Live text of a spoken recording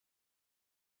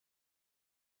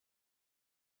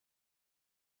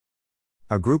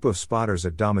A group of spotters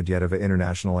at Domodedovo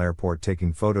International Airport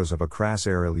taking photos of a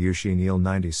KrasAir Ilyushin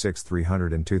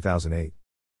Il-96-300 in 2008.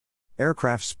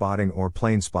 Aircraft spotting or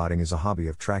plane spotting is a hobby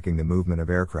of tracking the movement of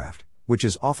aircraft, which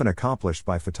is often accomplished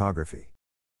by photography.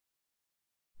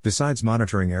 Besides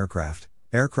monitoring aircraft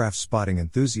spotting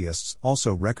enthusiasts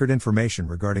also record information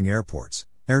regarding airports,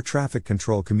 air traffic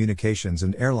control communications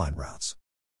and airline routes.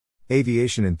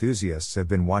 Aviation enthusiasts have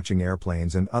been watching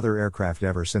airplanes and other aircraft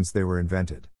ever since they were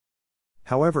invented.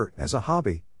 However, as a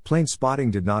hobby, plane spotting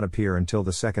did not appear until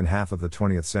the second half of the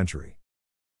 20th century.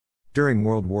 During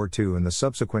World War II and the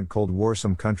subsequent Cold War,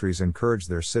 some countries encouraged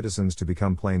their citizens to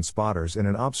become plane spotters in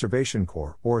an observation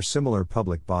corps or similar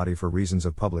public body for reasons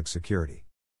of public security.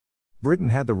 Britain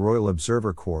had the Royal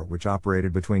Observer Corps, which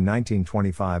operated between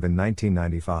 1925 and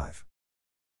 1995.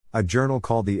 A journal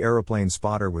called The Aeroplane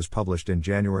Spotter was published in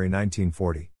January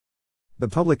 1940. The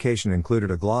publication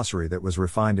included a glossary that was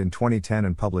refined in 2010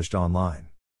 and published online.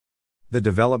 The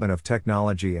development of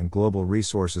technology and global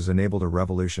resources enabled a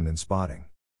revolution in spotting.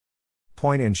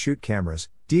 Point-and-shoot cameras,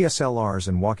 DSLRs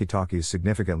and walkie-talkies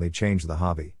significantly changed the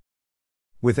hobby.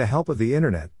 With the help of the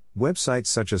internet, websites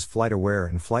such as FlightAware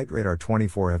and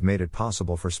FlightRadar24 have made it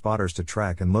possible for spotters to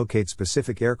track and locate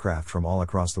specific aircraft from all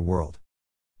across the world.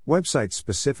 Websites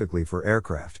specifically for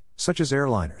aircraft, such as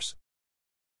airliners,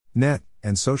 net,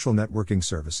 and social networking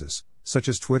services, such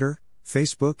as Twitter,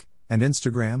 Facebook, and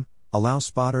Instagram, allow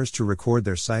spotters to record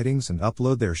their sightings and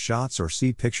upload their shots or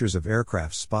see pictures of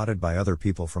aircraft spotted by other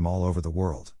people from all over the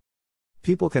world.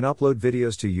 People can upload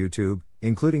videos to YouTube,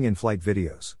 including in-flight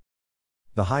videos.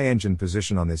 The high engine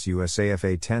position on this USAF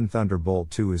A-10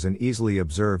 Thunderbolt II is an easily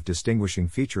observed distinguishing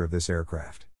feature of this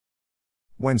aircraft.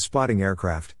 When spotting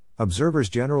aircraft, observers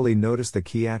generally notice the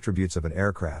key attributes of an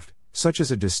aircraft, such as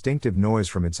a distinctive noise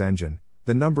from its engine,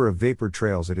 the number of vapor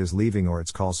trails it is leaving or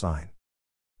its call sign.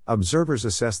 Observers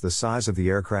assess the size of the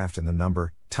aircraft and the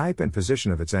number, type and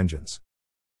position of its engines.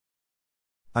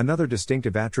 Another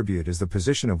distinctive attribute is the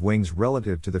position of wings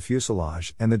relative to the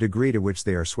fuselage and the degree to which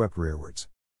they are swept rearwards.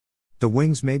 The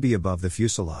wings may be above the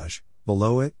fuselage,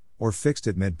 below it, or fixed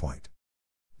at midpoint.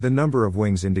 The number of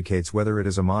wings indicates whether it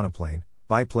is a monoplane,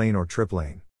 biplane or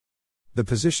triplane. The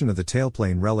position of the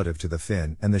tailplane relative to the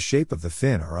fin and the shape of the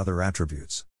fin are other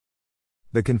attributes.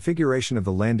 The configuration of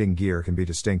the landing gear can be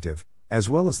distinctive, as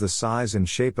well as the size and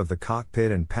shape of the cockpit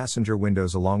and passenger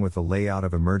windows along with the layout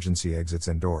of emergency exits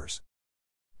and doors.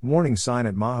 Warning sign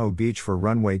at Maho Beach for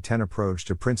runway 10 approach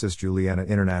to Princess Juliana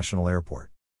International Airport.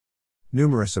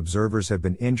 Numerous observers have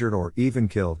been injured or even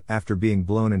killed after being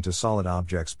blown into solid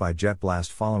objects by jet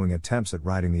blast following attempts at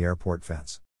riding the airport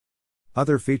fence.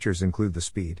 Other features include the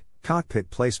speed, cockpit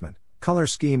placement, color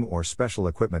scheme or special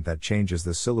equipment that changes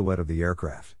the silhouette of the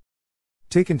aircraft.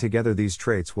 Taken together, these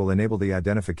traits will enable the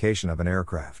identification of an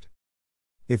aircraft.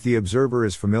 If the observer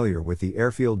is familiar with the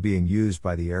airfield being used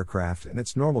by the aircraft and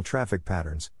its normal traffic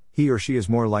patterns, he or she is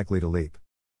more likely to leap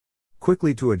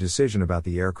quickly to a decision about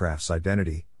the aircraft's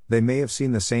identity. They may have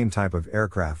seen the same type of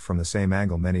aircraft from the same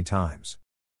angle many times.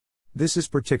 This is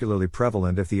particularly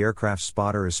prevalent if the aircraft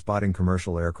spotter is spotting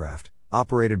commercial aircraft,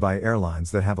 operated by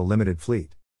airlines that have a limited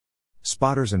fleet.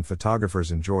 Spotters and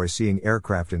photographers enjoy seeing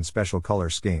aircraft in special color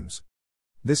schemes.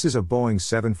 This is a Boeing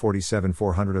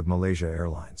 747-400 of Malaysia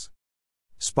Airlines.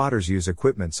 Spotters use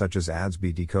equipment such as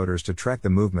ADS-B decoders to track the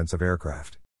movements of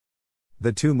aircraft.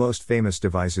 The two most famous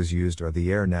devices used are the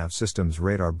AirNav Systems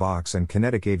Radar Box and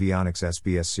Kinetic Avionics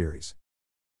SBS series.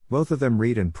 Both of them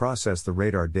read and process the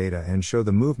radar data and show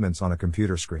the movements on a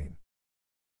computer screen.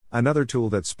 Another tool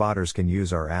that spotters can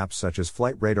use are apps such as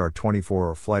FlightRadar24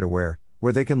 or FlightAware,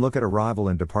 where they can look at arrival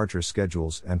and departure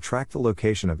schedules and track the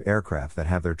location of aircraft that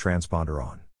have their transponder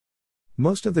on.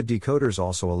 Most of the decoders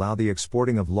also allow the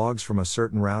exporting of logs from a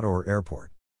certain route or airport.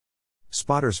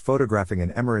 Spotters photographing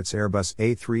an Emirates Airbus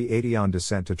A380 on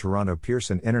descent to Toronto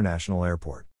Pearson International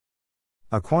Airport.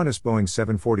 A Qantas Boeing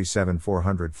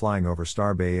 747-400 flying over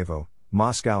Starabayevo,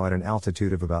 Moscow at an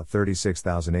altitude of about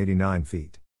 36,089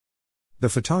 feet. The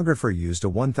photographer used a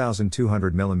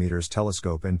 1,200 mm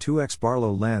telescope and 2x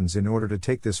Barlow lens in order to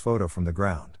take this photo from the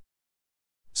ground.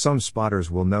 Some spotters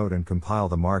will note and compile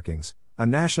the markings, a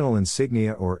national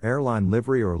insignia or airline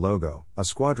livery or logo, a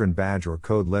squadron badge or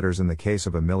code letters in the case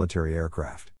of a military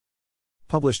aircraft.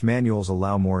 Published manuals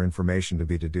allow more information to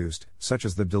be deduced, such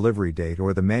as the delivery date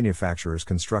or the manufacturer's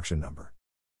construction number.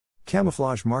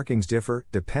 Camouflage markings differ,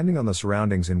 depending on the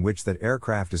surroundings in which that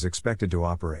aircraft is expected to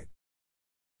operate.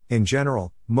 In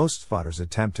general, most spotters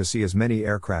attempt to see as many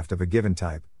aircraft of a given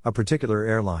type, a particular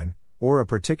airline, or a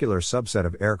particular subset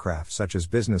of aircraft such as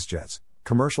business jets,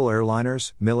 commercial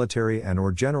airliners, military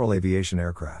and/or general aviation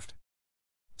aircraft.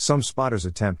 Some Some spotters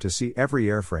attempt to see every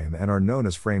airframe and are known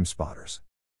as frame spotters.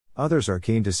 Others are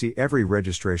keen to see every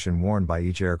registration worn by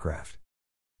each aircraft.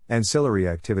 Ancillary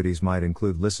activities might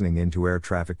include listening into air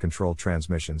traffic control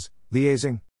transmissions,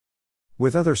 liaising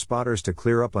with other spotters to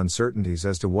clear up uncertainties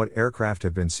as to what aircraft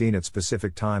have been seen at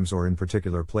specific times or in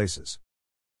particular places.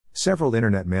 Several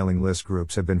internet mailing list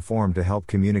groups have been formed to help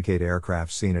communicate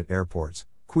aircraft seen at airports,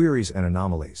 queries and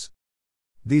anomalies.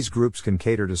 These groups can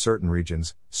cater to certain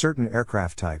regions, certain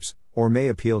aircraft types, or may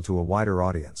appeal to a wider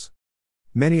audience.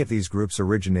 Many of these groups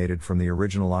originated from the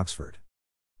original Oxford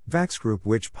VAX group,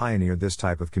 which pioneered this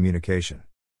type of communication.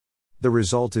 The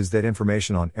result is that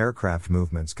information on aircraft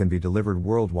movements can be delivered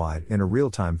worldwide in a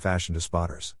real-time fashion to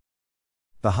spotters.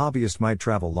 The hobbyist might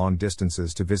travel long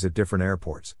distances to visit different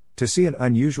airports, to see an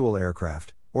unusual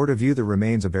aircraft, or to view the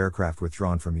remains of aircraft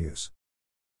withdrawn from use.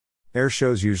 Air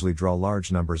shows usually draw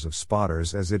large numbers of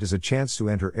spotters, as it is a chance to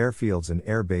enter airfields and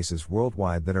air bases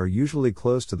worldwide that are usually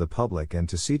closed to the public and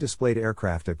to see displayed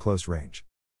aircraft at close range.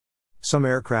 Some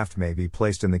aircraft may be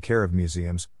placed in the care of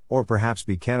museums, or perhaps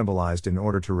be cannibalized in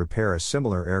order to repair a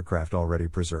similar aircraft already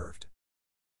preserved.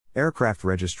 Aircraft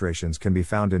registrations can be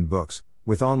found in books,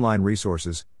 with online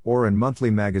resources, or in monthly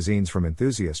magazines from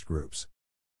enthusiast groups.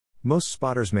 Most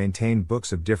spotters maintain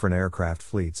books of different aircraft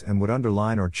fleets and would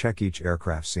underline or check each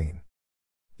aircraft seen.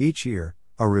 Each year,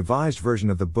 a revised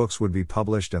version of the books would be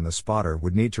published and the spotter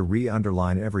would need to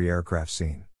re-underline every aircraft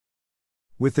seen.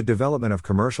 With the development of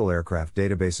commercial aircraft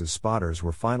databases, spotters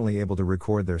were finally able to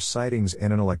record their sightings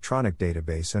in an electronic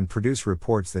database and produce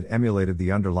reports that emulated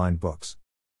the underlined books.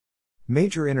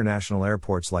 Major international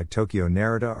airports like Tokyo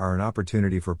Narita are an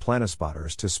opportunity for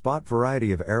planespotters to spot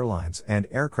variety of airlines and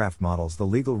aircraft models. The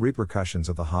legal repercussions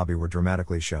of the hobby were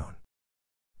dramatically shown.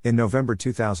 In November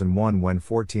 2001, when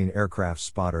 14 aircraft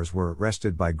spotters were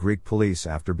arrested by Greek police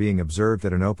after being observed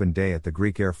at an open day at the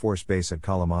Greek Air Force Base at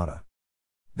Kalamata.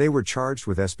 They were charged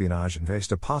with espionage and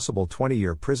faced a possible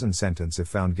 20-year prison sentence if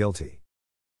found guilty.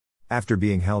 After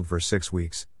being held for 6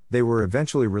 weeks, they were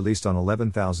eventually released on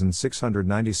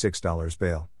 $11,696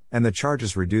 bail, and the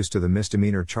charges reduced to the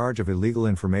misdemeanor charge of illegal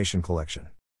information collection.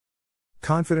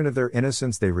 Confident of their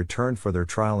innocence, they returned for their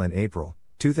trial in April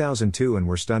 2002 and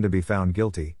were stunned to be found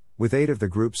guilty, with 8 of the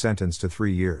group sentenced to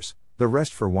 3 years, the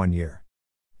rest for 1 year.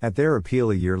 At their appeal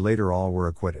a year later, all were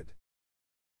acquitted.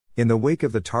 In the wake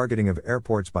of the targeting of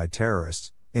airports by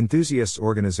terrorists, enthusiasts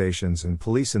organizations and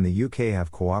police in the UK have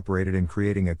cooperated in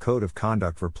creating a code of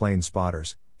conduct for plane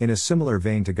spotters, in a similar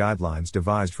vein to guidelines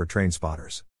devised for train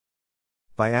spotters.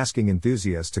 By asking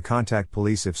enthusiasts to contact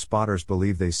police if spotters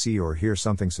believe they see or hear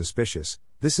something suspicious,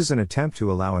 this is an attempt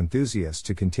to allow enthusiasts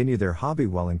to continue their hobby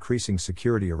while increasing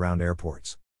security around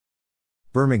airports.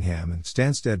 Birmingham and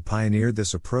Stansted pioneered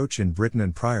this approach in Britain,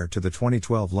 and prior to the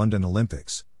 2012 London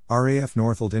Olympics, RAF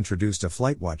Northolt introduced a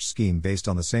flight watch scheme based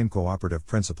on the same cooperative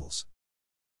principles.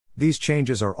 These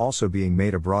changes are also being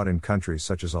made abroad in countries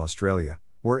such as Australia,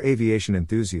 where aviation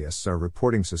enthusiasts are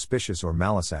reporting suspicious or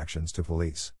malice actions to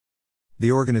police.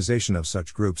 The organization of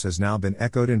such groups has now been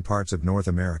echoed in parts of North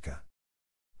America.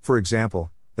 For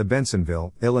example, the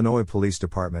Bensenville, Illinois Police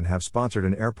Department have sponsored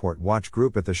an airport watch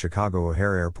group at the Chicago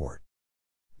O'Hare Airport.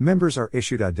 Members are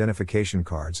issued identification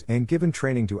cards and given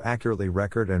training to accurately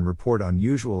record and report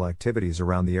unusual activities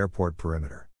around the airport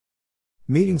perimeter.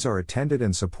 Meetings are attended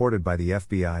and supported by the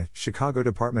FBI, Chicago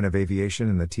Department of Aviation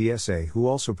and the TSA, who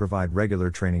also provide regular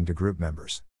training to group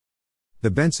members. The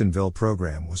Bensenville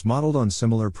program was modeled on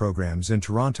similar programs in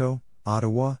Toronto,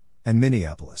 Ottawa, and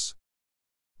Minneapolis.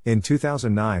 In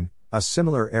 2009, a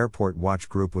similar airport watch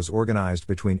group was organized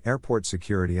between airport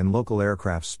security and local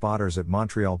aircraft spotters at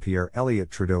Montreal Pierre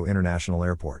Elliott Trudeau International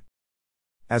Airport.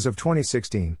 As of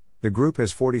 2016, the group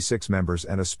has 46 members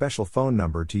and a special phone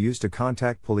number to use to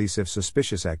contact police if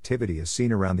suspicious activity is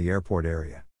seen around the airport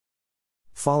area.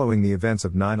 Following the events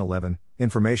of 9/11,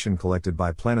 information collected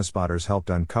by planespotters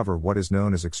helped uncover what is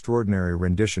known as extraordinary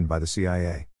rendition by the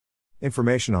CIA.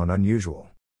 Information on unusual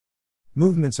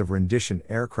movements of rendition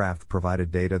aircraft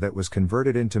provided data that was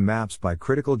converted into maps by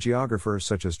critical geographers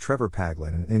such as Trevor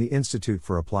Paglen and the Institute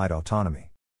for Applied Autonomy.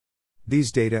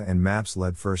 These data and maps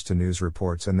led first to news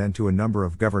reports and then to a number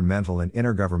of governmental and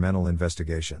intergovernmental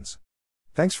investigations.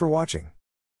 Thanks for watching.